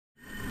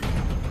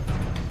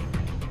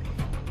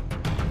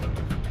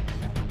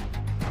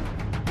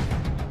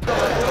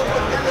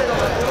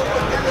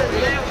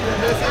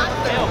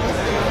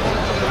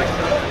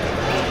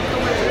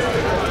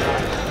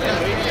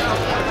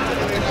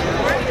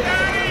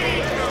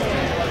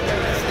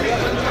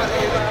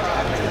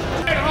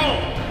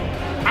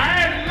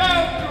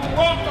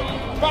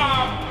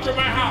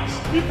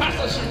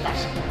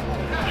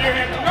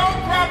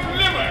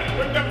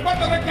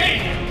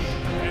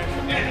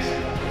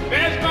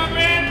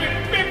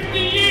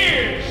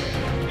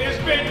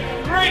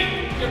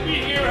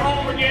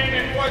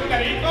Puerto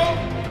Rico,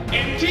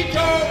 and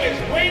Tito is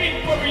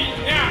waiting for me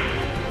now.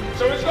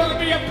 So it's going to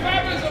be a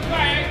fabulous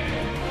affair,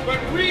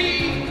 but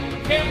we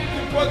came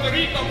to Puerto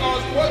Rico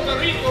because Puerto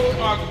Rico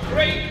are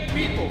great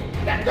people.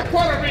 Let the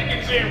Puerto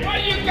Ricans in. Why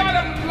you got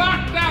them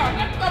locked out?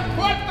 Let the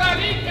Puerto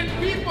Rican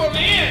people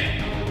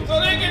in so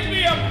they can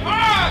be a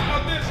part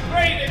of this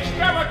great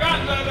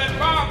extravaganza that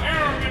Bob,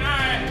 Arum, and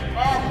I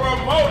are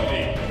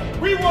promoting.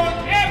 We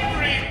want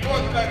every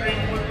Puerto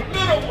Rican,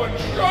 little ones,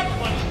 short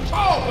ones,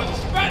 tall ones,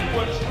 fat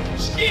ones,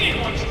 skinny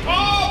ones,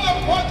 all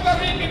the Puerto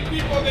Rican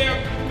people, they're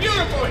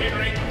beautiful,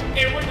 Henry.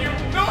 And when you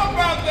know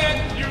about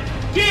that, you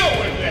deal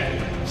with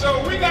that.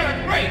 So we got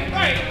a great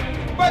fight,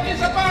 but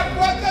it's about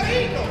Puerto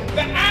Rico,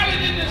 the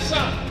island in the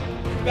sun,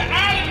 the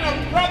island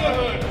of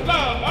brotherhood,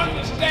 love,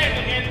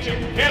 understanding, and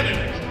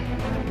togetherness.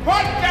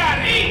 Puerto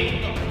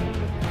Rico,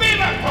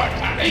 viva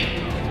Puerto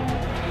Rico.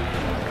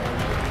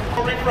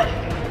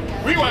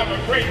 We will have a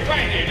great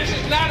fight here. This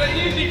is not an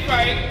easy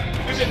fight.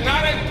 This is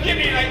not a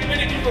gimme like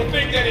many people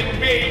think that it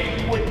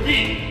would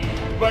be.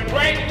 But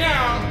right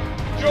now,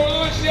 Joe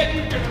Louis said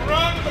you can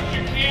run, but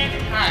you can't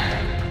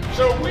hide.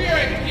 So we are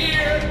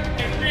here,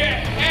 and we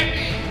are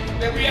happy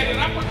that we had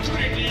an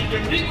opportunity to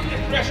meet with the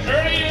press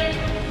earlier,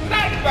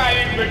 not by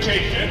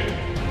invitation,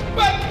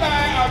 but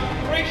by a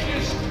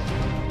gracious,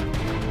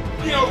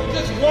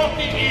 just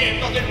walking in.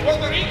 Because in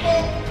Puerto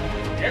Rico,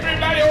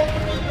 everybody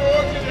opens the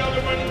door to the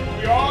other one.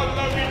 We all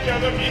love each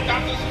other.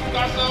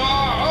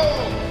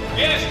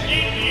 Yes,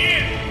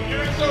 in.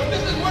 So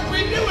this is what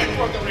we do in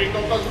Puerto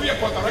Rico because we are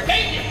Puerto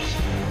Ricans.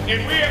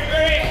 And we are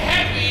very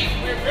happy,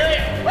 we're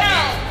very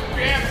proud,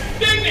 we have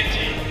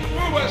dignity,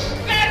 we will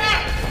stand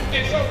up.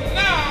 And so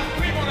now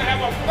we're going to have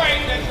a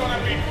fight that's going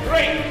to be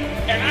great.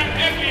 And I'm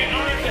happy and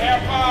honored to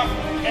have Bob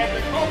as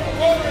the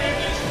co-promoter in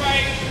this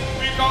fight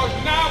because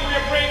now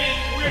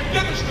we're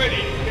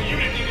demonstrating the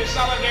unity, the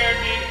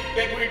solidarity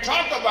that we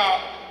talk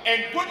about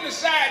and putting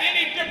aside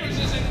any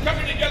differences and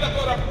coming together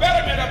for the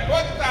betterment of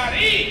Puerto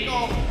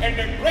Rico and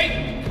the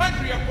great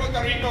country of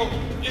Puerto Rico.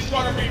 It's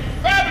going to be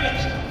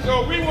fabulous.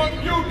 So we want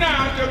you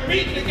now to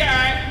meet the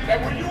guy that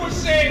when you would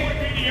say would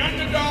be the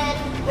underdog,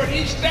 but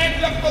he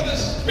stands up for the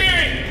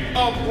spirit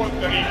of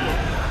Puerto Rico.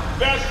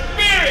 The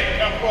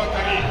spirit of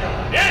Puerto Rico.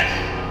 Yes.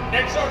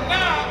 And so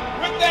now,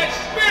 with that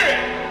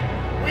spirit,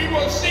 we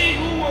will see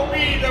who will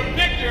be the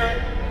victor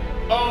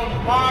on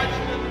March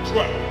the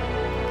 12th.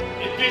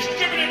 It's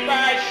distributed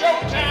by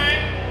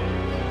Showtime,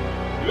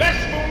 Les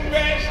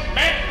Moonves,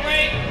 Matt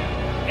Plank,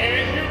 and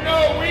as you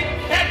know, we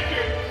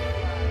captured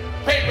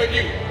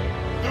pay-per-view.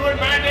 During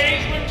my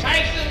days with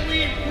Tyson,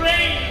 we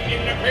reigned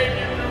in the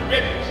pay-per-view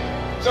business.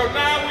 So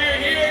now we're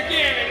here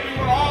again, and we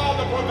want all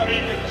the Puerto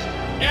Ricans,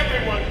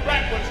 everyone,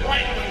 black ones,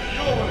 white ones,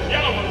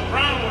 yellow ones,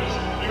 brown ones,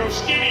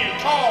 skinny and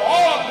tall,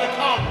 all of them to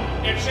come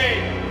and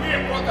say, we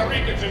are Puerto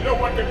Ricans and no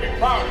one can be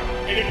prouder.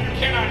 And if you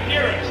cannot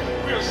hear us,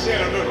 we'll say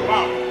it a little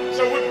louder.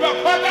 So with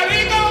Puerto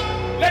Rico,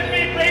 let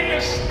me bring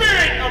the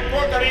spirit of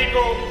Puerto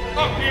Rico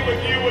up here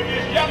with you with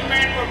this young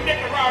man from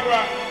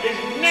Nicaragua. His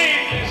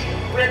name is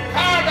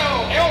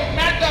Ricardo El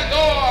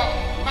Matador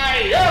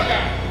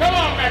Mayorga. Come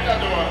on,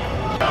 Matador.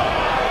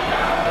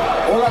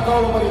 Hola a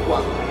todos los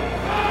marihuanos.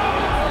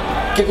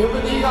 Que Dios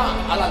bendiga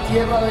a la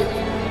tierra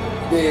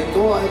de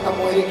todas estas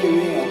mujeres que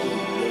viven aquí.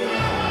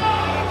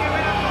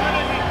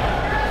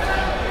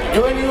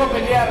 Yo he venido a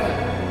pelear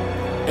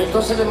el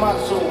 12 de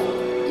marzo,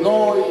 no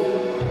hoy,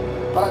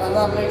 para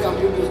ganarle el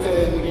campeón de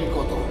ustedes, Miguel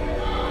COTTO.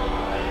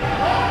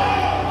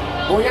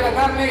 Voy a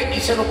ganarle y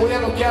se lo voy a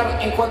noquear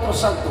en 4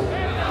 saltos,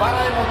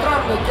 para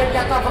demostrarle que él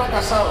ya está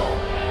fracasado.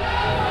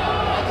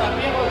 Está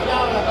bien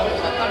golpeado en la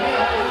cabeza, está bien.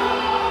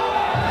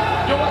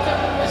 Yo voy a hacer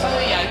tu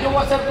pesadilla, yo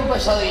voy a hacer tu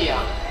pesadilla.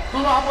 Tú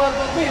no vas a poder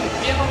dormir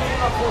viéndome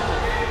una foto.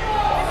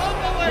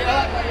 Mira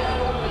la calidad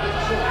de hombre que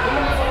soy. Tú no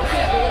me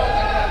conocías que yo era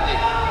tan grande.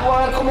 Tú vas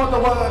a ver cómo te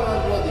voy a agarrar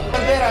yo a ti.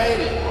 Vender a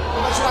él,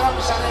 porque es una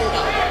camisa negra.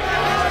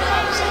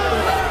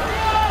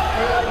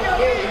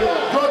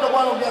 Yo te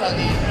voy a golpear a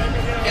ti.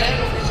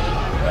 Créelo que sí.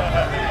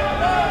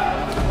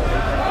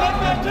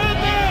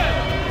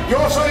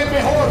 Yo soy el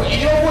mejor y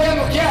yo lo voy a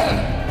noquear.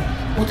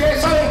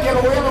 Ustedes saben que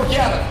lo voy a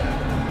noquear.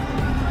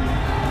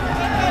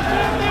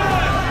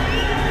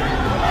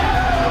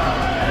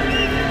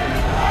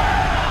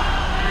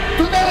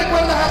 ¿Tú te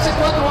recuerdas hace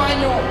 4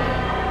 años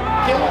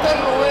que un tal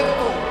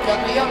Roberto, que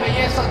aquella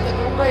belleza, te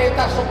dio un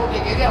galletazo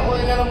porque quería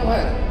joder a la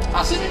mujer?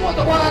 Así mismo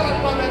te voy a agarrar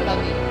igualmente a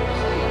ti.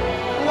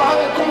 Tú vas a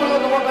ver cómo yo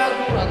te voy a pegar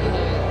duro a ti.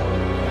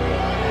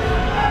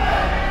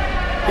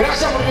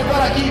 Gracias por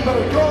estar aquí, pero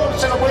yo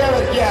se lo voy a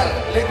verguear,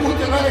 le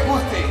guste o no le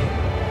guste.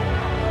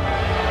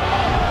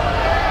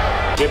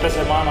 7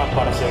 semanas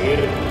para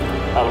seguir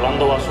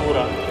hablando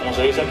basura, como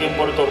se dice aquí en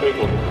Puerto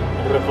Rico,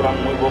 un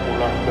refrán muy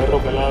popular,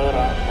 perro que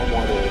ladra no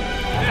muerde.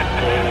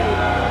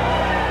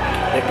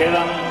 Le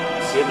quedan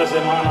 7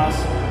 semanas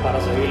para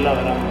seguir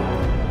ladrando.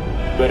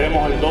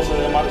 Veremos el 12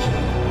 de marzo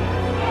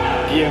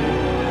quién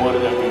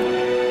muerde aquí.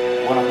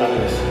 Buenas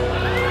tardes.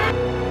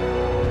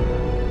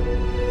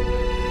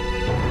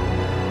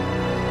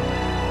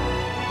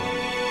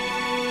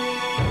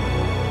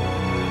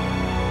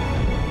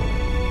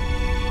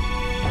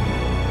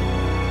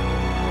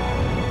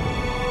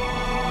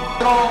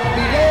 don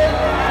Miguel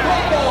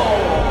COTTO.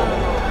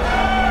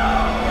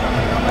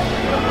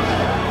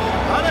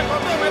 Dale,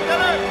 Cotto,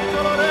 métele, mucho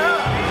la oreja.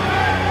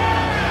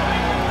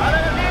 Dale,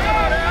 mucho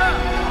la oreja.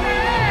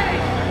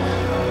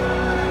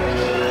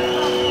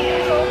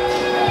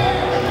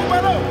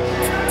 Túmalo.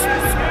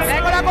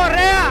 ¡Ven con la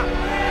correa!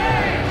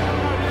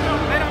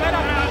 Mira,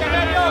 hasta el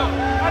medio.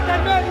 Hasta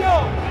el medio.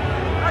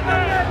 Hasta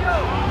el medio.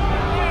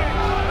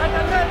 Hasta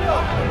el medio.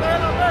 Ustedes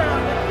la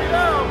pegan, ten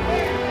cuidado.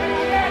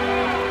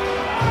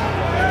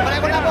 ¡Zúmbale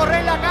con la correa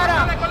en la cara!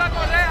 Dale con la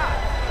correa.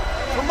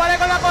 ¡Zúmbale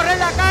con la correa en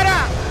la cara!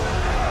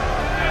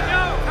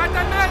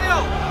 Hasta el medio.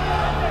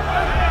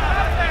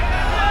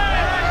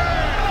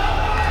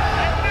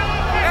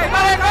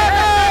 ¡Zúmbale,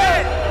 Cotto!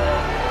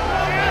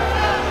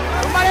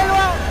 ¡Zúmbale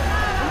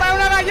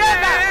una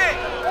galleta!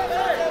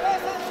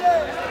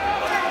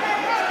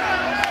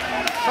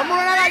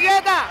 ¡Zúmbale una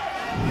galleta!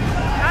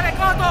 Dale,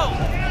 Cotto.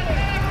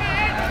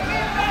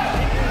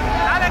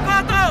 Dale,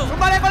 Cotto.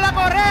 ¡Zúmbale con la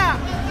correa!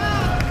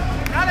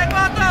 Dale,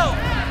 Cotto.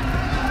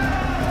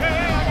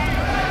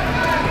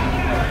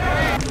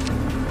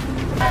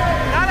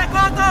 Dale,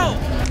 Cotto.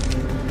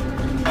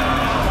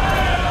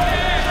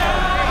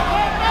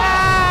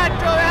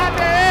 ¡Nacho,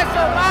 déjate de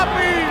eso,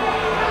 papi!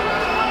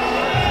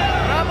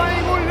 No va para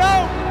ningún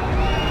lado.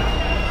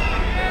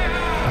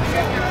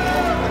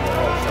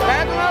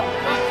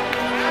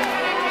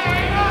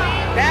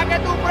 Deja que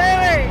tú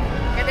pruebes,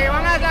 que te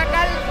van a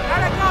sacar.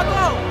 Dale, Cotto.